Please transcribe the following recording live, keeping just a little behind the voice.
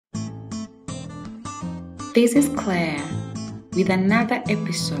This is Claire with another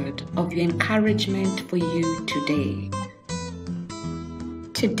episode of your encouragement for you today.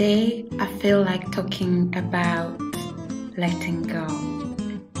 Today, I feel like talking about letting go.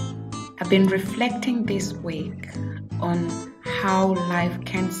 I've been reflecting this week on how life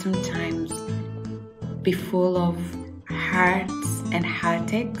can sometimes be full of hurts and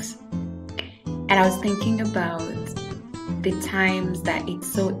heartaches. And I was thinking about the times that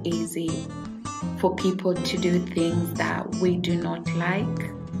it's so easy for people to do things that we do not like,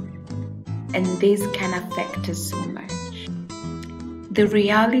 and this can affect us so much. The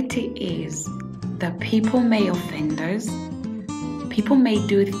reality is that people may offend us, people may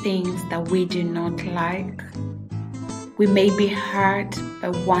do things that we do not like, we may be hurt by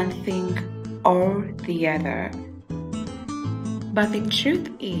one thing or the other. But the truth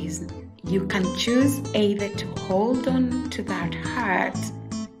is, you can choose either to hold on to that hurt,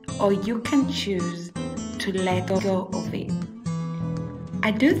 or you can choose to let go of it. I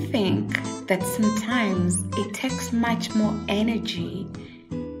do think that sometimes it takes much more energy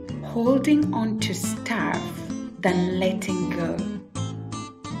holding on to stuff than letting go.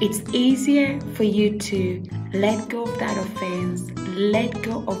 It's easier for you to let go of that offense, let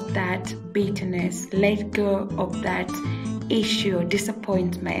go of that bitterness, let go of that issue or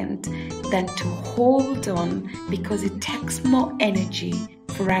disappointment than to hold on, because it takes more energy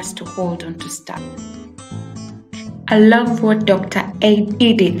for us to hold on to stuff. I love what Dr.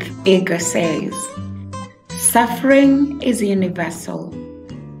 Edith Eger says. Suffering is universal,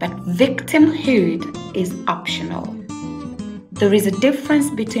 but victimhood is optional. There is a difference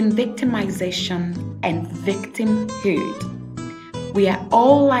between victimization and victimhood. We are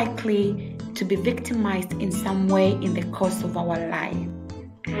all likely to be victimized in some way in the course of our life.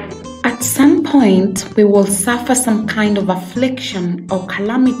 At some point, we will suffer some kind of affliction or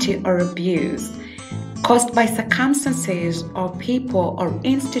calamity or abuse caused by circumstances or people or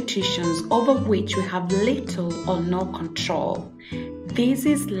institutions over which we have little or no control. This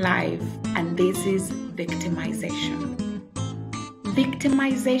is life, and this is victimization.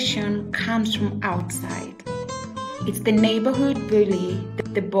 Victimization comes from outside. It's the neighborhood bully,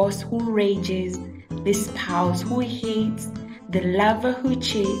 the boss who rages, the spouse who hates, the lover who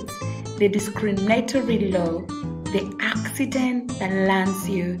cheats, the discriminatory law, the accident that lands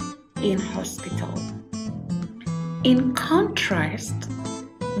you in hospital. In contrast,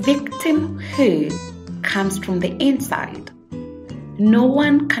 victimhood comes from the inside. No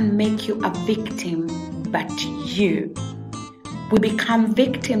one can make you a victim but you. We become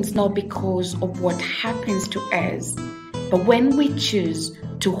victims not because of what happens to us, but when we choose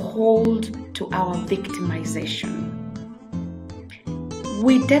to hold to our victimization.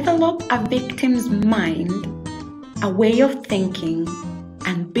 We develop a victim's mind, a way of thinking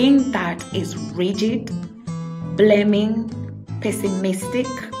and being that is rigid, blaming, pessimistic,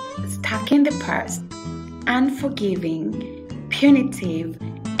 stuck in the past, unforgiving, punitive,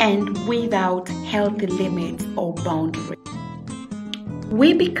 and without healthy limits or boundaries.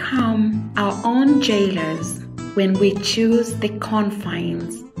 We become our own jailers when we choose the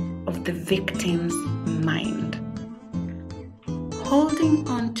confines of the victim's mind. Holding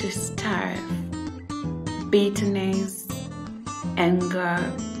on to stuff, bitterness, anger,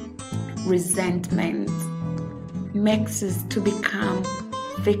 resentment makes us to become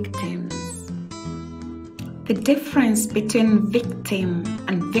victims. The difference between victim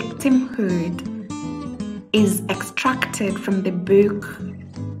and victimhood is extracted from the book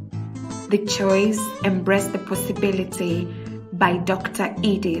The Choice, Embrace the Possibility by Dr.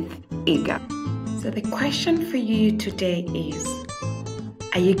 Edith Eger. So the question for you today is,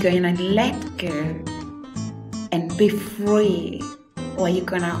 are you going to let go and be free, or are you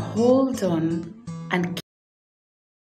going to hold on and